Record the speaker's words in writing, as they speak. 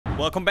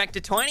welcome back to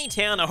Tiny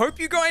Town. I hope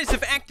you guys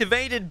have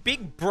activated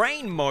Big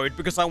Brain mode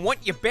because I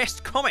want your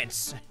best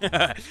comments.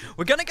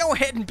 We're gonna go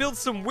ahead and build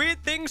some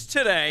weird things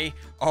today.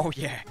 Oh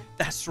yeah,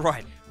 that's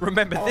right.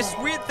 Remember this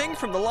weird thing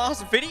from the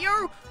last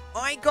video?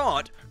 I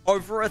got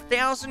over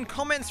 1,000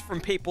 comments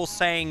from people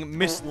saying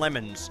Miss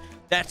Lemons.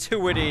 That's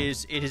who it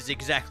is. It is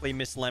exactly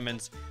Miss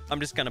Lemons. I'm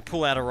just gonna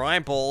pull out her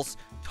eyeballs,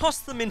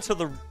 toss them into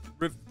the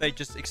river. They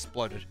just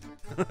exploded.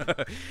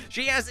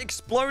 She has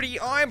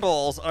explodey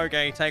eyeballs.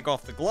 Okay, take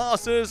off the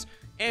glasses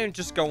and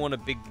just go on a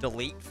big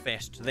delete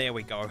fest. There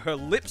we go. Her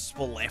lips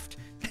were left.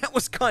 That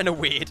was kind of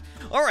weird.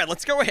 All right,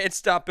 let's go ahead and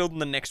start building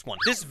the next one.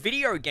 This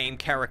video game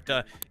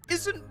character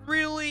isn't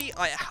really...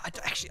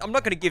 I'm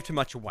not going to give too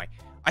much away.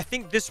 I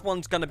think this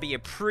one's going to be a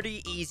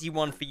pretty easy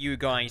one for you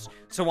guys.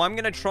 So I'm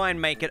going to try and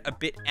make it a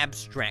bit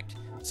abstract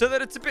so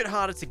that it's a bit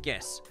harder to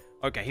guess.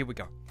 Okay, here we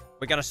go.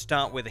 We're going to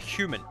start with a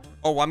human.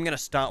 Oh, I'm going to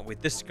start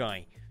with this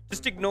guy.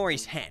 Just ignore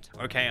his hat,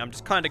 okay? I'm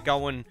just kind of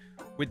going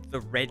with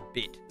the red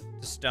bit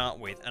to start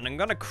with. And I'm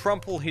going to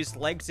crumple his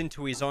legs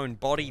into his own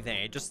body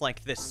there, just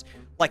like this.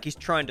 Like he's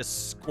trying to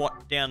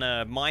squat down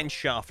a mine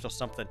shaft or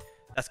something.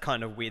 That's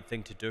kind of a weird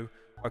thing to do.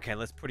 Okay,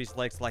 let's put his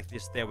legs like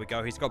this. There we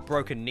go. He's got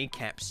broken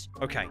kneecaps.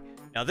 Okay,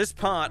 now this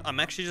part, I'm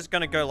actually just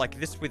going to go like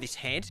this with his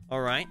head.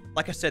 All right.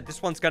 Like I said,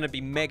 this one's going to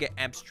be mega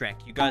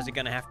abstract. You guys are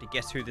going to have to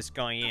guess who this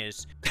guy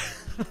is.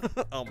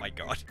 Oh my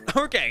god.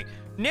 Okay,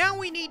 now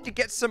we need to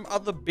get some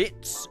other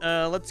bits.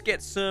 Let's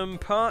get some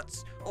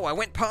parts. Oh, I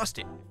went past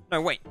it. No,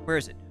 wait, where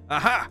is it?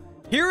 Aha!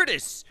 Here it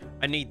is!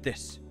 I need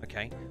this,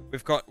 okay?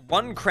 We've got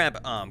one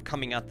crab arm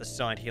coming out the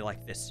side here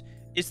like this.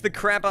 Is the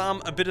crab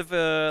arm a bit of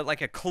a,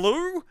 like a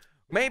clue?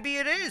 Maybe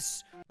it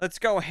is. Let's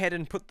go ahead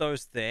and put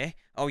those there.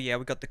 Oh yeah,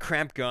 we got the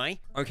crab guy.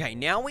 Okay,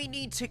 now we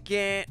need to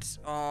get...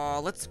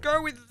 let's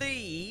go with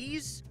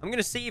these. I'm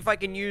gonna see if I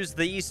can use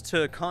these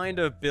to kind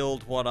of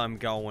build what I'm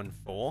going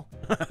for.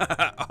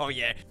 Oh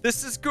yeah,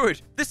 this is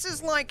good. This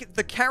is like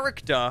the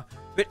character,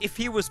 but if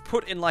he was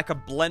put in like a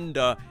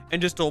blender and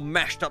just all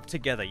mashed up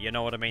together, you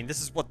know what I mean?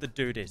 This is what the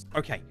dude is.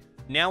 Okay,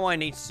 now I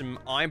need some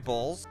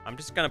eyeballs. I'm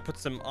just gonna put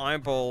some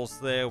eyeballs.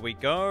 There we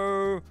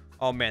go.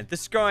 Oh man,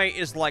 this guy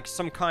is like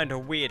some kind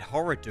of weird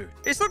horror dude.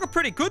 He's looking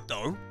pretty good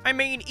though. I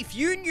mean, if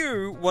you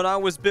knew what I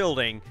was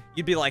building,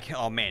 you'd be like,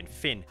 oh man,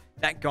 Finn,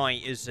 that guy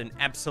is an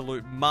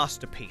absolute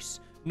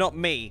masterpiece. Not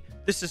me.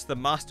 This is the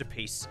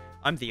masterpiece.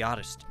 I'm the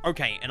artist.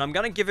 Okay, and I'm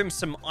gonna give him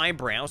some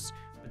eyebrows,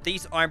 but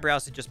these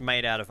eyebrows are just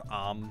made out of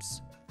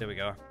arms. There we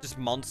go. Just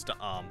monster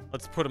arm.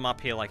 Let's put him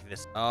up here like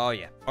this. Oh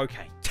yeah,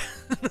 okay.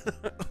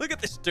 Look at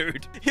this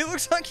dude. He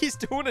looks like he's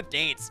doing a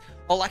dance,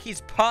 or like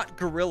he's part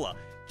gorilla.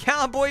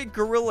 Cowboy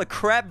Gorilla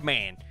Crab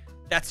Man.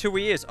 That's who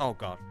he is. Oh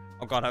god.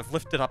 Oh god, I've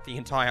lifted up the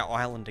entire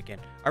island again.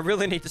 I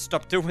really need to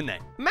stop doing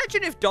that.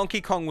 Imagine if Donkey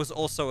Kong was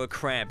also a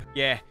crab.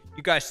 Yeah,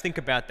 you guys think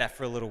about that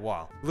for a little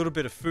while. A little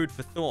bit of food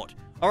for thought.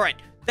 Alright,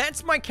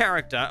 that's my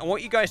character. I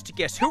want you guys to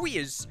guess who he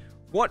is,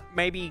 what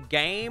maybe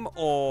game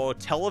or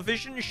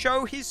television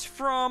show he's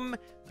from.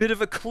 Bit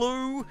of a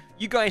clue.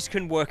 You guys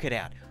can work it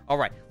out.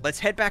 Alright, let's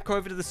head back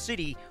over to the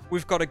city.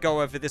 We've got to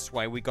go over this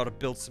way. We've got to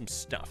build some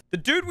stuff. The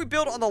dude we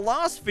built on the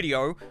last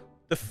video,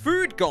 the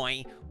food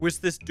guy, was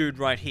this dude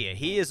right here.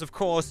 He is, of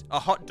course, a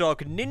hot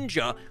dog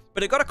ninja,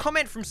 but I got a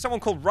comment from someone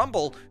called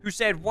Rumble who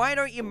said, why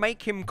don't you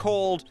make him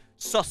called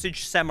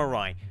Sausage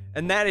Samurai?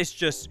 And that is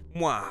just,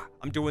 mwah.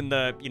 I'm doing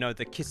the, you know,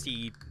 the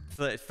kissy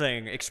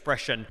thing,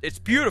 expression. It's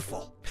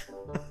beautiful.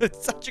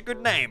 It's such a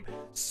good name.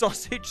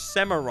 Sausage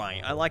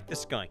Samurai. I like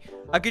this guy.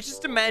 I could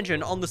just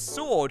imagine on the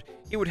sword,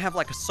 he would have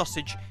like a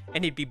sausage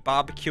and he'd be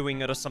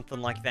barbecuing it or something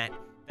like that.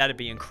 That'd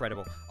be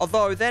incredible.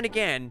 Although, then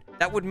again,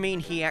 that would mean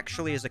he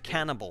actually is a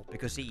cannibal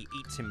because he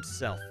eats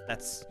himself.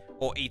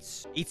 Or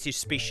eats his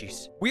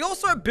species. We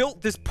also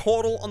built this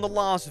portal on the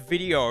last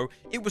video.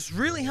 It was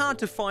really hard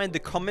to find the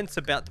comments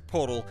about the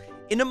portal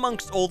in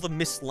amongst all the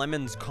Miss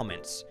Lemons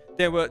comments.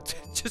 There were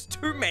just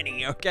too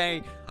many,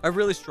 okay? I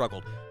really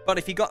struggled. But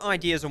if you got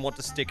ideas on what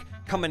to stick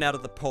coming out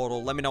of the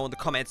portal, let me know in the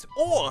comments.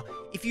 Or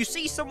if you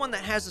see someone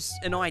that has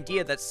an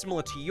idea that's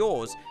similar to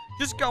yours,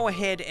 just go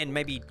ahead and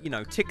maybe, you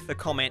know, tick the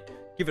comment,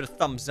 give it a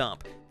thumbs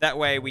up. That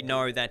way we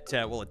know that,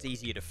 well, it's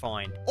easier to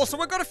find. Also,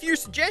 I got a few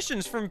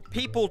suggestions from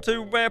people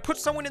to put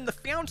someone in the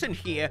fountain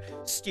here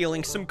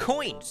stealing some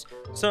coins.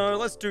 So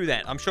let's do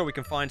that. I'm sure we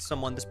can find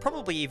someone. There's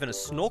probably even a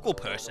snorkel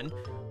person.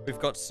 We've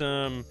got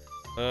some...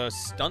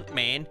 stunt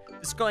man.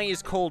 This guy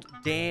is called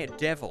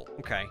Daredevil.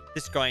 Okay,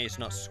 this guy is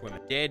not swimming.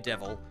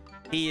 Daredevil.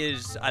 He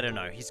is, I don't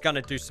know, he's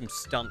gonna do some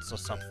stunts or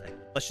something.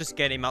 Let's just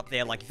get him up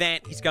there like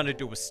that. He's gonna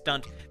do a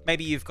stunt.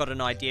 Maybe you've got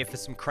an idea for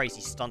some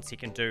crazy stunts he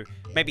can do.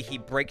 Maybe he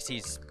breaks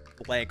his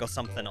leg or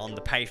something on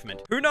the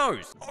pavement. Who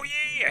knows? Oh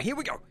yeah, here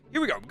we go.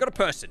 Here we go. We've got a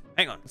person.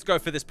 Hang on, let's go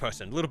for this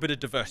person. A little bit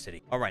of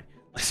diversity. All right,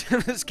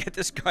 let's get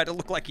this guy to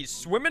look like he's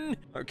swimming.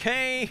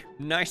 Okay,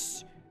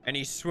 nice. And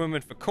he's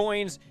swimming for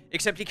coins,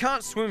 except he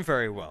can't swim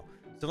very well.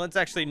 So let's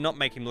actually not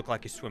make him look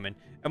like he's swimming,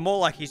 and more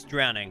like he's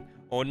drowning,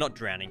 Or not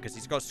drowning, because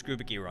he's got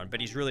scuba gear on,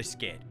 but he's really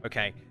scared.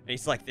 Okay, and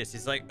he's like this.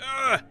 He's like,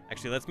 ugh!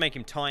 Actually, let's make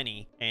him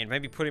tiny and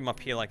maybe put him up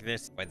here like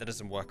this. Wait, that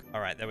doesn't work.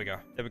 All right, there we go.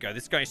 There we go.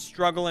 This guy's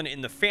struggling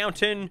in the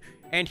fountain,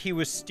 and he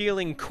was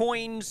stealing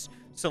coins.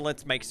 So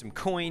let's make some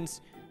coins.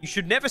 You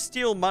should never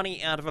steal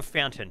money out of a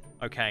fountain,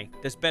 okay?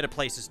 There's better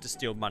places to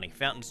steal money.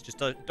 Fountains just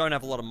don't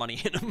have a lot of money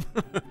in them.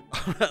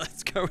 All right,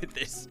 let's go with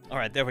this. All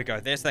right, there we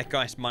go. There's that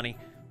guy's money.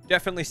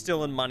 Definitely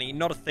stealing money.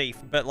 Not a thief,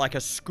 but like a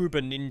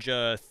scuba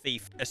ninja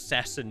thief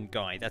assassin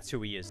guy. That's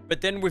who he is. But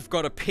then we've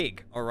got a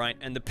pig, all right?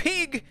 And the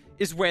pig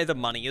is where the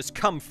money has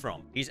come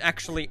from. He's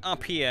actually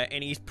up here,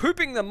 and he's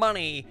pooping the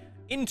money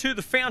into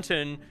the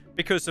fountain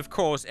because, of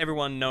course,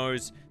 everyone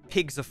knows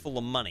pigs are full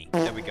of money.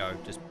 There we go.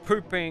 Just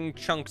pooping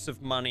chunks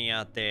of money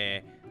out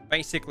there.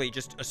 Basically,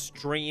 just a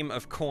stream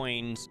of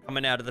coins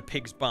coming out of the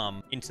pig's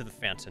bum into the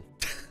fountain.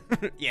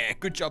 Yeah,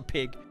 good job,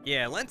 pig.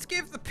 Yeah, let's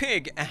give the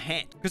pig a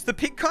hat. Because the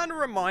pig kind of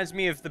reminds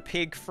me of the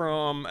pig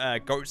from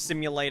Goat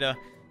Simulator.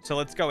 So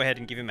let's go ahead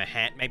and give him a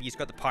hat. Maybe he's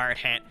got the pirate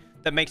hat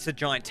that makes the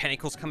giant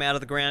tentacles come out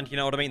of the ground. You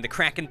know what I mean? The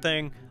Kraken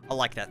thing. I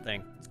like that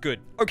thing. It's good.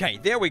 Okay,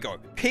 there we go.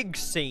 Pig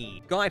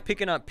seed. Guy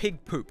picking up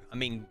pig poop. I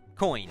mean,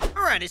 coin.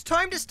 All right, it's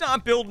time to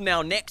start building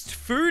our next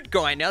food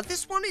guy. Now,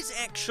 this one is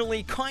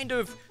actually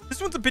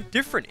this one's a bit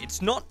different.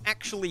 It's not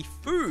actually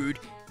food.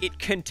 It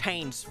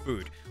contains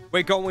food.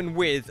 We're going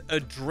with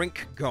a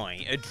drink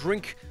guy, a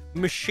drink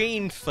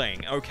machine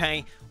thing,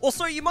 okay?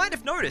 Also, you might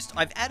have noticed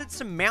I've added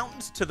some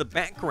mountains to the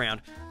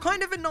background.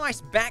 Kind of a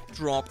nice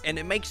backdrop, and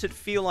it makes it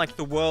feel like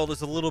the world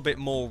is a little bit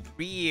more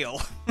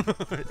real.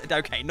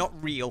 Okay, not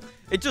real.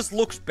 It just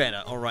looks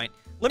better, all right?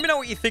 Let me know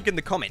what you think in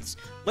the comments.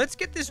 Let's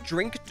get this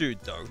drink dude,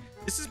 though.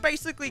 This is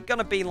basically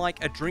gonna be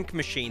like a drink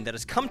machine that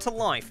has come to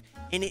life,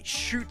 and it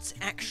shoots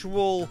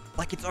actual,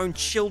 like its own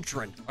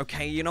children,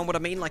 okay? You know what I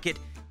mean? Like it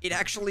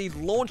actually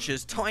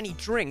launches tiny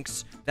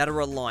drinks that are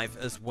alive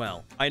as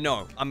well. I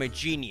know, I'm a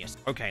genius.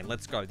 Okay,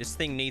 let's go. This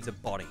thing needs a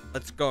body.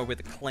 Let's go with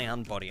a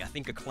clown body. I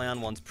think a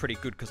clown one's pretty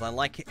good because I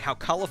like how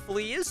colorful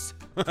he is.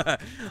 All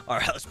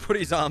right, let's put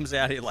his arms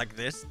out here like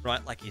this,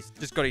 right? Like he's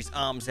just got his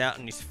arms out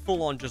and he's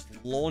full on just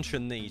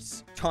launching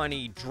these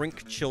tiny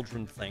drink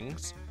children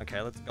things.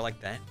 Okay, let's go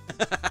like that.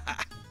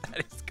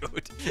 That is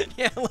good.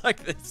 Yeah, I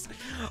like this.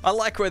 I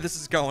like where this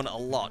is going a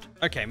lot.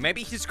 Okay,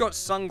 maybe he's got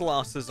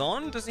sunglasses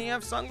on. Does he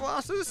have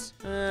sunglasses?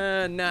 Nah,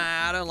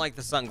 I don't like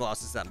the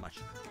sunglasses that much.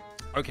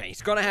 Okay,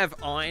 he's got to have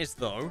eyes,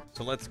 though.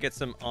 So let's get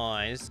some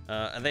eyes.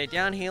 Are they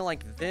down here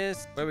like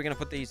this? Where are we going to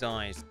put these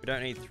eyes? We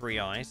don't need 3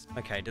 eyes.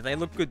 Okay, do they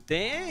look good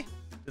there?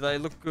 Do they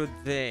look good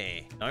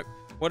there? Nope.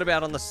 What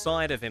about on the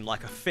side of him,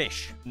 like a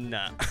fish?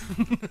 Nah.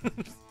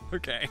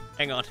 Okay,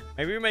 hang on.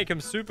 Maybe we make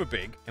him super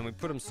big, and we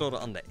put him sort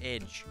of on the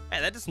edge. Hey,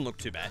 that doesn't look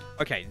too bad.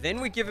 Okay,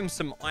 then we give him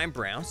some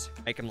eyebrows.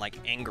 Make him, like,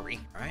 angry,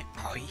 right?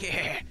 Oh,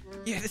 yeah.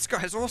 Yeah, this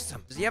guy's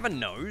awesome. Does he have a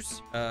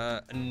nose?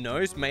 A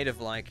nose made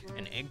of, like,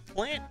 an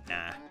eggplant?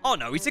 Nah. Oh,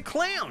 no, he's a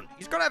clown.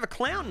 He's got to have a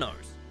clown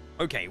nose.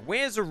 Okay,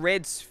 where's a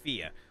red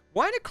sphere?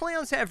 Why do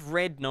clowns have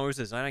red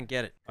noses? I don't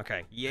get it.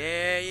 Okay.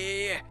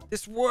 Yeah.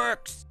 This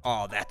works.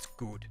 Oh, that's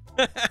good.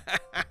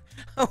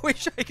 I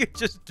wish I could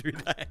just do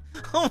that.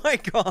 Oh my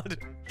god.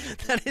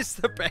 That is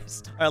the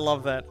best. I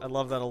love that. I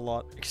love that a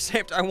lot.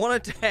 Except I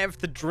wanted to have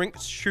the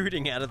drinks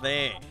shooting out of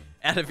there.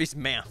 Out of his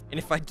mouth. And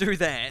if I do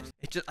that,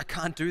 I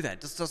can't do that.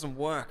 It just doesn't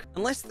work.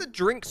 Unless the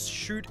drinks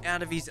shoot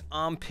out of his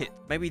armpit.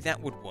 Maybe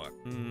that would work.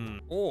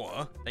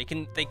 Or they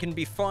can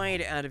be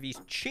fired out of his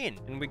chin.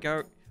 And we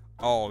go,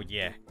 oh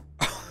yeah.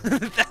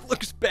 That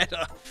looks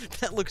better.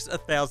 That looks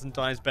 1,000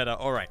 times better.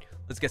 All right,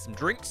 let's get some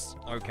drinks.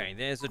 Okay,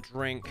 there's a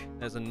drink.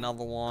 There's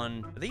another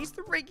one. Are these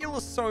the regular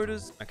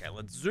sodas? Okay,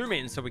 let's zoom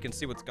in so we can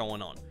see what's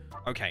going on.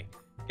 Okay,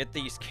 get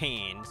these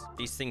cans.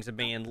 These things are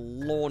being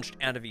launched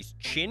out of his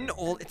chin.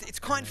 Or it's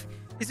kind of...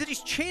 Is it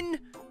his chin?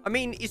 I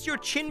mean, is your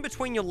chin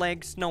between your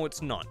legs? No,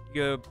 it's not.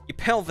 Your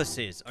pelvis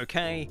is,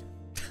 okay?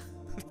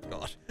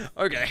 God.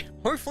 Okay,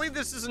 hopefully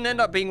this doesn't end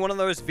up being one of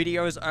those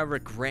videos I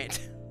regret.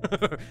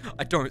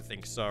 I don't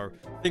think so.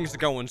 Things are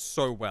going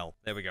so well.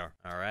 There we go.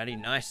 Alrighty,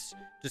 nice.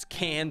 Just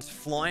cans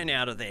flying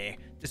out of there.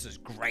 This is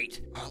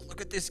great. Oh, look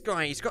at this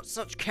guy. He's got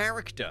such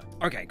character.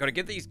 Okay, gotta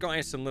give these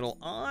guys some little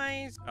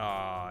eyes.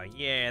 Oh,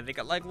 yeah. They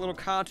got like little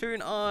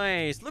cartoon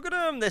eyes. Look at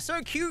them. They're so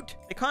cute.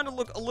 They kind of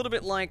look a little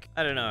bit like,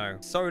 I don't know,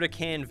 soda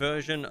can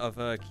version of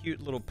a cute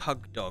little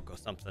pug dog or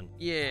something.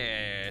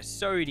 Yeah,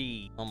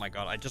 Sody. Oh my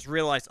god. I just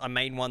realized I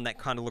made one that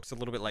kind of looks a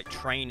little bit like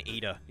Train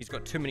Eater. He's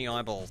got too many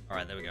eyeballs. All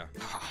right, there we go.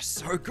 Oh,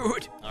 so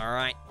good. All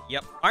right.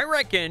 Yep. I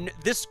reckon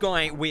this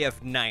guy we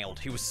have nailed.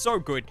 He was so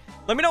good.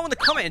 Let me know in the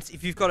comments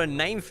if you've got a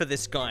name for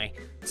this guy.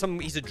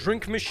 He's a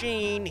drink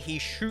machine. He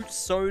shoots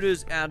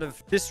sodas out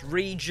of this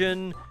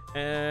region.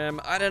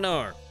 I don't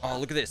know. Oh,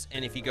 look at this.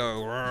 And if you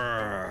go,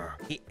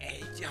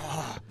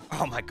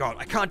 oh my god,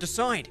 I can't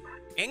decide.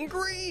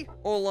 Angry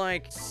or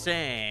like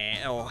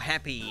sad or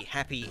happy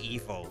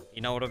evil.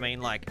 You know what I mean?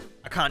 Like,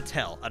 I can't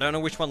tell. I don't know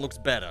which one looks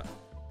better.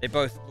 They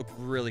both look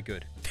really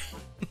good.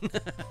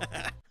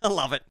 I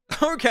love it.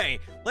 Okay,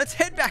 let's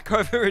head back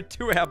over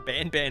to our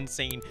Banban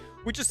scene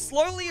which is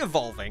slowly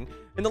evolving.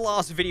 In the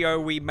last video,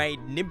 we made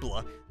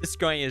Nibbler. This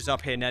guy is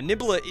up here. Now,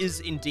 Nibbler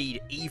is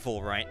indeed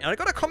evil, right? And I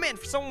got a comment,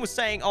 someone was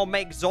saying, I'll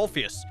make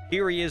Zolfius.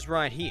 Here he is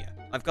right here.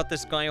 I've got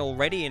this guy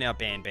already in our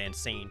Banban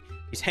scene.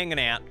 He's hanging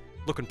out,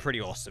 looking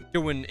pretty awesome.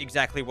 Doing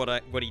exactly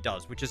what he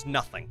does, which is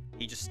nothing.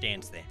 He just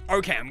stands there.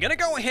 Okay, I'm gonna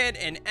go ahead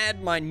and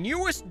add my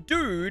newest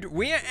dude.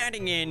 We are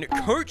adding in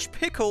Coach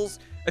Pickles.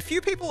 A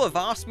few people have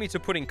asked me to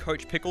put in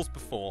Coach Pickles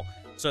before,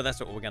 so that's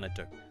what we're gonna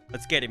do.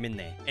 Let's get him in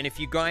there. And if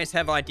you guys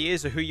have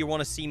ideas of who you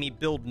want to see me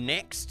build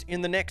next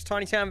in the next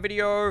Tiny Town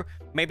video,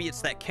 maybe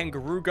it's that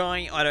kangaroo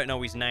guy. I don't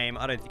know his name.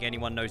 I don't think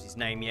anyone knows his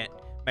name yet.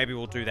 Maybe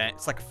we'll do that.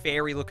 It's like a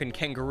fairy-looking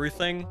kangaroo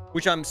thing,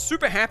 which I'm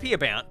super happy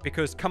about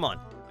because, come on,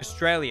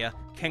 Australia,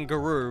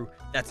 kangaroo,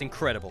 that's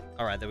incredible.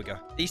 All right, there we go.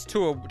 These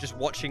two are just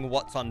watching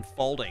what's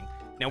unfolding.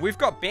 Now, we've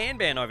got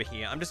Banban over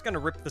here. I'm just going to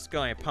rip this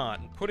guy apart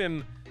and put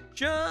him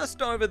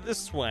just over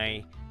this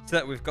way so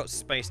that we've got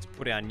space to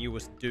put our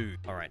newest dude.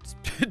 All right,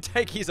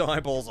 take his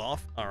eyeballs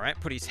off. All right,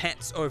 put his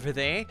hats over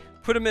there.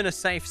 Put him in a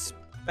safe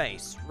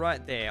space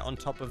right there on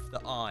top of the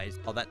eyes.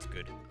 Oh, that's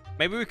good.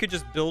 Maybe we could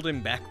just build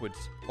him backwards,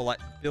 or like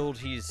build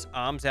his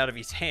arms out of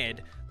his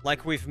head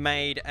like we've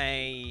made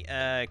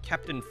a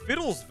Captain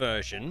Fiddles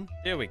version.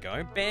 There we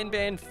go.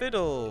 Banban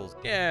Fiddles.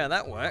 Yeah,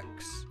 that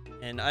works.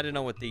 And I don't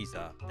know what these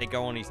are. They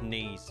go on his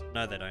knees.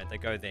 No, they don't. They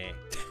go there.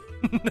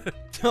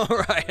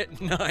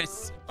 Alright,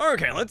 nice.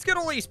 Okay, let's get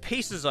all these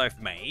pieces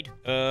I've made.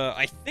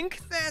 I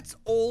think that's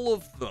all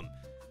of them.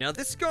 Now,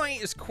 this guy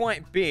is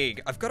quite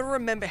big. I've got to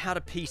remember how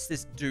to piece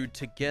this dude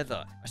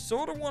together. I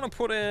sort of want to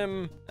put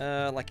him,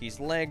 like his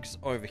legs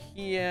over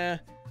here.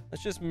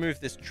 Let's just move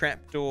this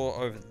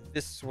trapdoor over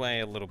this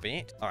way a little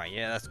bit. All right,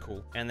 yeah, that's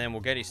cool. And then we'll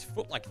get his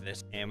foot like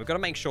this. And we've got to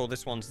make sure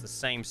this one's the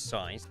same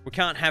size. We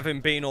can't have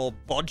him being all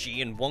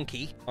bodgy and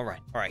wonky. All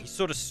right, he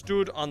sort of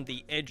stood on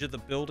the edge of the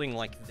building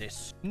like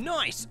this.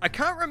 Nice. I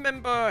can't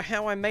remember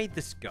how I made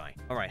this guy.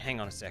 All right,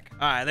 hang on a sec.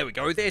 All right, there we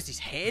go. There's his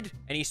head.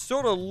 And he's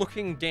sort of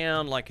looking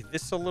down like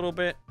this a little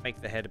bit. Make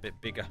the head a bit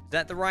bigger. Is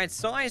that the right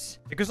size?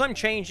 Because I'm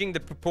changing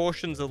the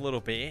proportions a little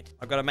bit,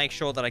 I've got to make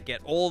sure that I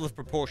get all the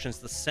proportions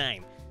the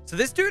same. So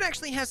this dude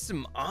actually has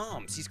some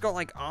arms. He's got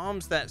like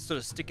arms that sort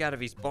of stick out of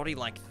his body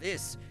like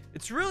this.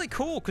 It's really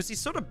cool because he's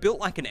sort of built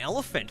like an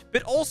elephant,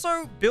 but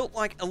also built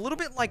like a little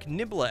bit like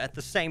Nibbler at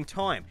the same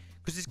time.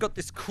 Because he's got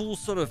this cool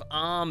sort of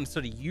arm,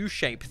 sort of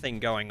U-shape thing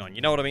going on.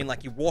 You know what I mean?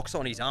 Like he walks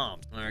on his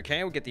arms.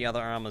 Okay, we'll get the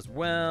other arm as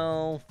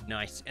well.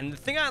 Nice. And the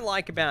thing I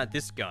like about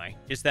this guy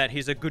is that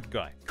he's a good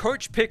guy.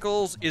 Coach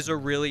Pickles is a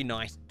really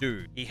nice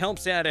dude. He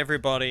helps out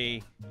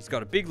everybody. He's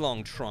got a big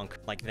long trunk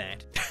like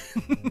that.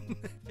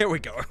 There we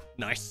go.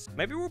 Nice.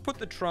 Maybe we'll put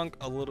the trunk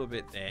a little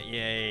bit there.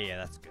 Yeah,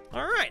 that's good.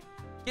 All right.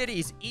 Get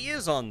his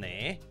ears on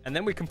there, and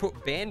then we can put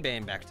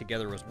Banban back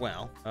together as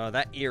well.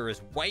 That ear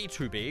is way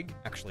too big.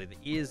 Actually, the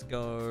ears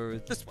go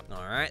this way.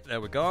 All right,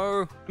 there we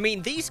go. I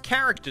mean, these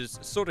characters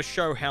sort of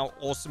show how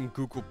awesome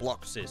Google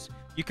Blocks is.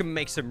 You can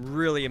make some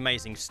really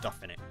amazing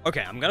stuff in it.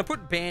 Okay, I'm gonna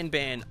put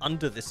Banban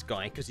under this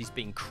guy because he's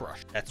being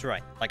crushed. That's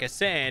right. Like I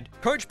said,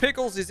 Coach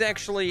Pickles is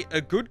actually a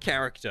good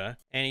character,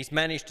 and he's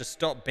managed to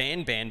stop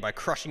Banban by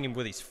crushing him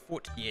with his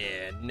foot.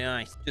 Yeah,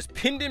 nice. Just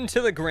pinned him to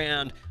the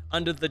ground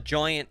under the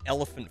giant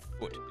elephant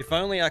foot. If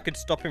only I could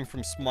stop him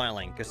from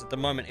smiling, because at the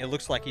moment it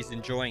looks like he's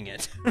enjoying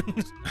it.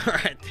 All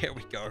right, there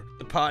we go.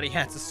 The party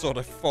hats are sort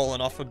of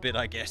fallen off a bit,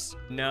 I guess.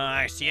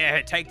 Nice,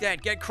 yeah, take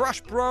that. Get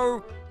crushed,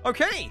 bro.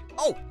 Okay.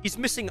 Oh, he's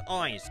missing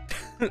eyes.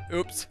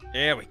 Oops.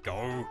 There we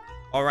go.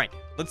 All right,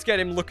 let's get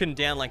him looking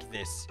down like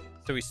this.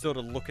 So he's sort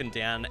of looking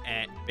down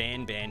at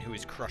Banban, who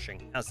is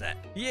crushing. How's that?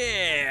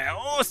 Yeah,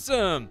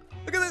 awesome.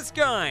 Look at this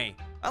guy.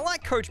 I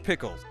like Coach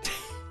Pickles.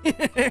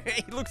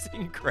 He looks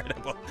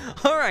incredible.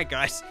 All right,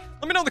 guys.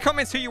 Let me know in the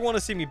comments who you want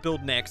to see me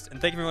build next.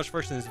 And thank you very much for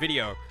watching this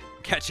video.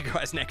 Catch you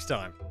guys next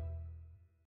time.